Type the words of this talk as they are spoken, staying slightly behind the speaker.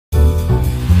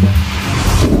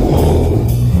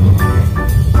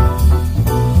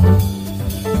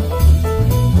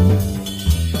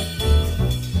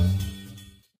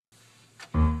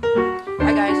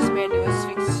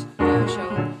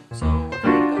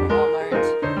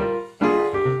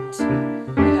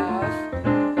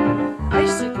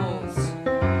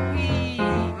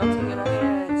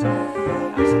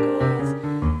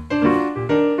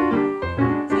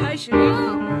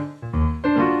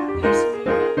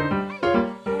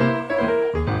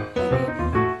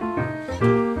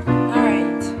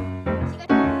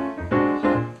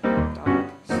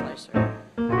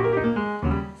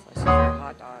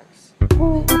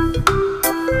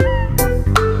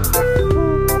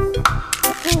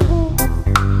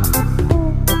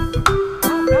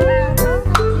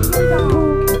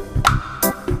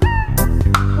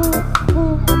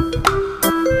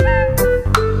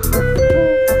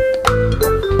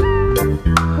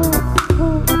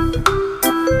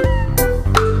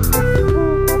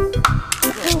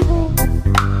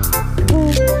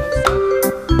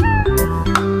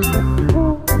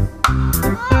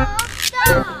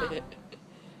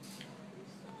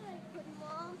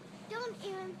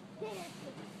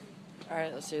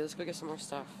Alright, let's see. Let's go get some more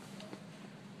stuff.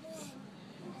 You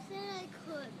said I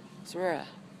could. Samira,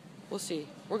 we'll see.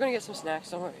 We're gonna get some snacks,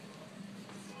 don't worry.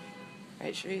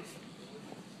 Right, Sharif?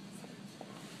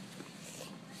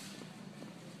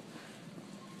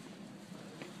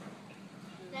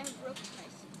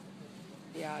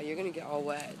 Yeah, you're gonna get all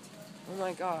wet. Oh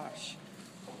my gosh.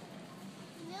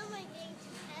 No, my thing's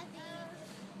too heavy.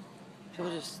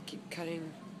 People just keep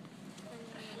cutting.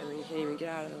 I mean, you can't even get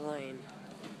out of the lane.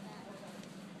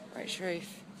 Right,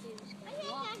 Sharif?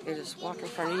 They just walk in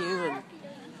front of you and...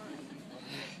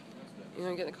 You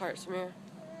gonna get in the cart, Samir?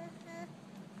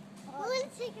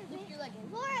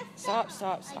 Stop,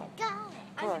 stop, stop.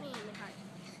 Come on.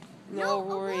 No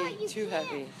worry, too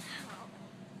heavy.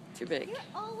 Too big. You're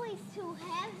always too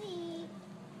heavy.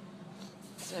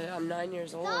 So I'm 9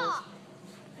 years old.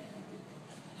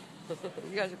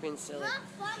 You guys are being silly.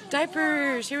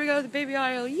 Diapers! Here we go, the baby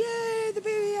aisle. Yay, the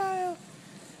baby aisle!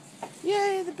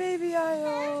 Yay, the baby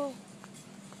aisle!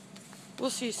 We'll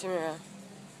see, Samira.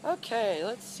 Okay,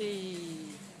 let's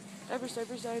see. Diapers,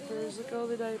 diapers, diapers. Look at all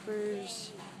the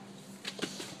diapers.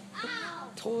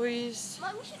 Toys.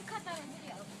 Mom, we should have cut that in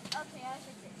video. Okay, I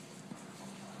should this.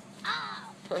 Ow!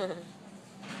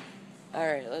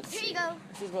 Alright, let's see. Here you go.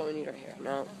 This is what we need right here.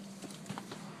 Now,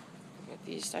 get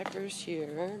these diapers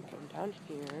here. Put them down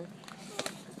here.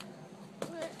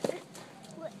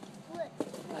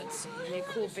 Let's see. Any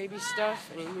cool baby stuff?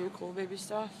 Any new cool baby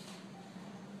stuff?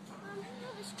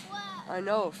 I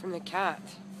know, from the cat.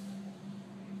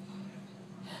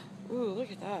 Ooh, look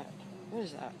at that. What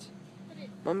is that?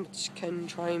 Mom can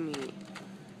try me.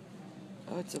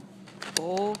 Oh, it's a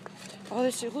bowl. Oh,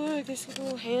 look, there's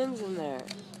little hands in there.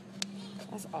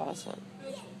 That's awesome.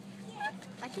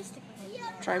 I can stick my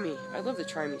hand. Try me. I love the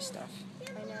try me stuff. I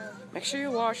know. Make sure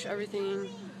you wash everything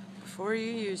before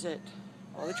you use it.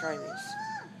 All the try me's.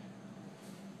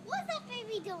 What's that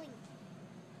baby doing?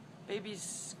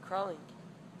 Baby's crawling.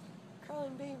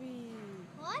 Crawling, baby.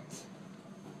 What?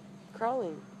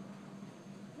 Crawling.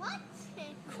 What?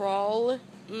 Crawling.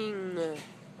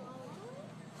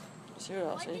 See what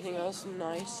else? Anything else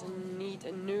nice and neat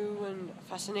and new and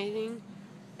fascinating?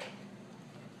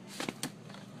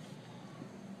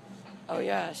 Oh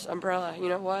yes, umbrella. You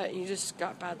know what? You just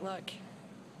got bad luck.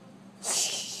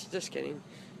 Just kidding.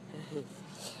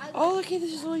 Oh, look at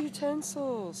these little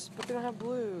utensils, but they don't have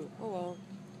blue. Oh well.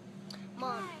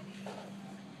 Mom.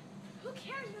 Who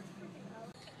cares what's freaking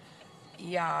out?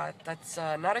 Yeah, that's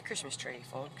not a Christmas tree,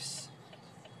 folks.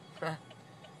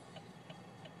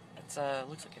 That's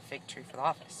looks like a fake tree for the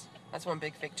office. That's one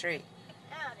big fake tree.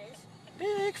 Yeah, it is.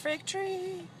 Big fake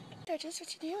tree. Duchess,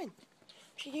 what you doing?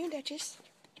 What you doing, Duchess?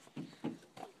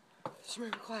 Just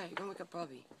remember quiet. Don't wake up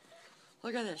Bobby.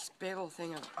 Look at this big old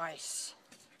thing of ice.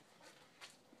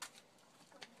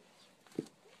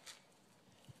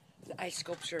 The ice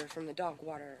sculpture from the dog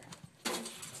water.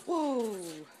 Whoa!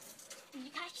 Did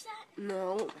you catch that?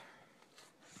 No.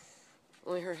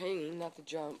 Only her hanging, not the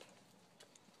jump.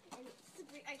 And it's the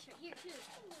big ice right here too.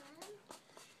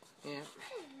 Yeah. And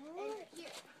right here.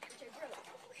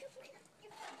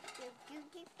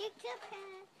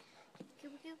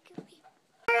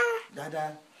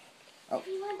 Dada. Oh.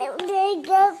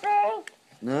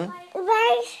 No?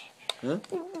 Huh?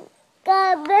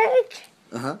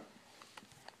 Uh-huh.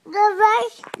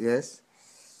 Yes.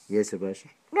 Yes, يا باشا.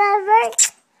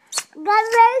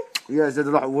 Yes,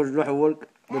 ده روح work.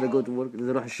 ده go to work.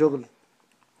 ده روح الشغل.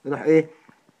 روح ايه؟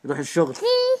 روح الشغل.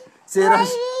 Say روح.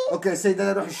 Okay, say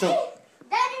ده روح الشغل.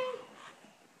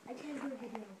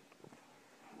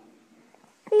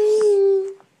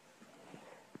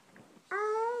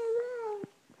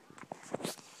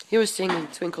 He was singing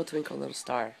Twinkle, Twinkle, Little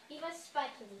Star. He was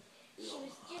spiking. She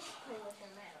was just playing with her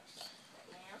mouse.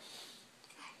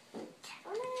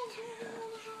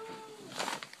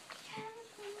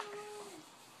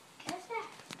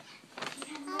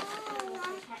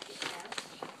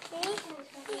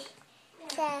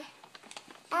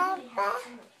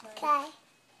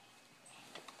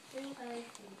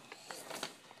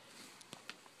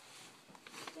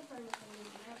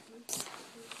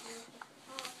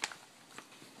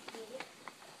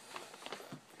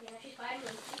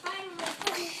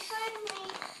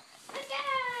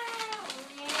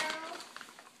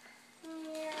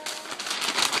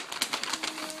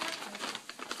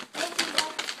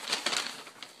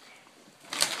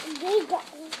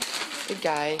 Good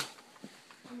guy.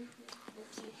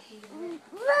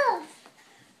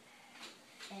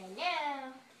 And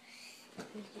now,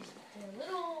 he's just a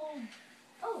little...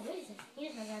 Oh, wait a second. He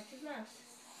doesn't have his mouse.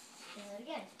 Try that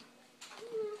again.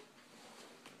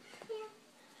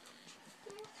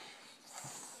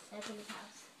 That's in his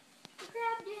house.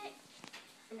 grabbed it.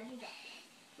 And then he dropped it.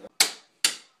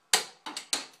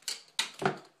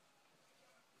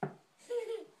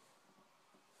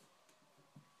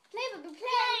 Play, baby,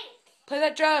 play. Play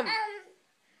that drum.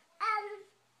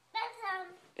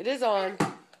 That's It is on.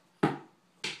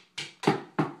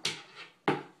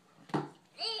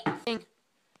 Sing.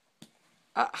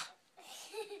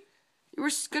 You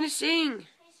were gonna sing.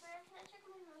 Hey, Sarah, can I check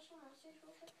my emotional monsters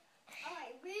real quick?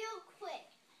 Alright, real quick.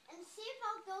 And see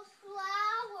about those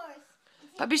flowers.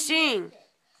 Puppy, sing.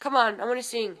 Come on, I want to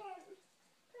sing.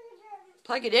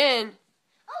 Plug it in.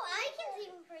 Oh, I can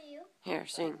sing for you. Here,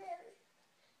 sing.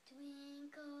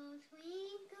 Twinkle,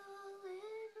 twinkle,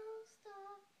 little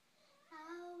star,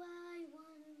 how I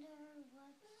wonder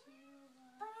what you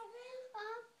are. Up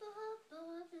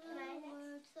above the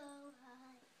world so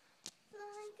high,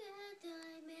 like a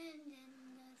diamond in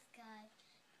the sky.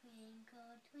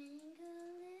 Twinkle, twinkle,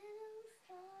 little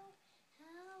star,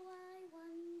 how I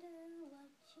wonder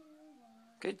what you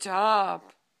are. Good job.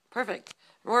 Perfect.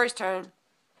 Rory's turn.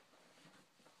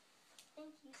 Thank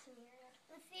you, Samira.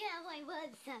 Let's see how I was.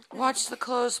 Watch the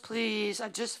clothes, please. I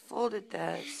just folded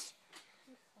this.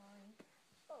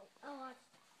 Oh, I'll watch.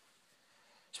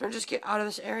 So just get out of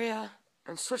this area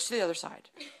and switch to the other side.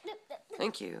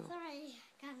 Thank you. Sorry.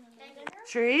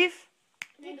 Sharif?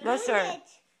 No, sir.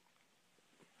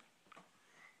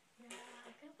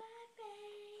 Rock-a-bye,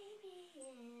 baby,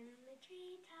 in the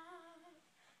treetop.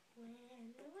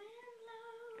 When the wind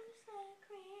blows, the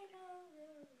cradle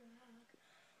will rock.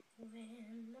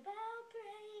 When the bough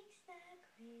breaks, the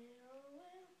cradle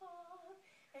will fall.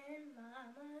 And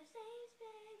Mama says,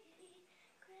 baby,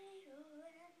 cradle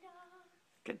and all.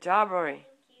 Good job, Rory.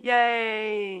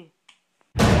 Yay!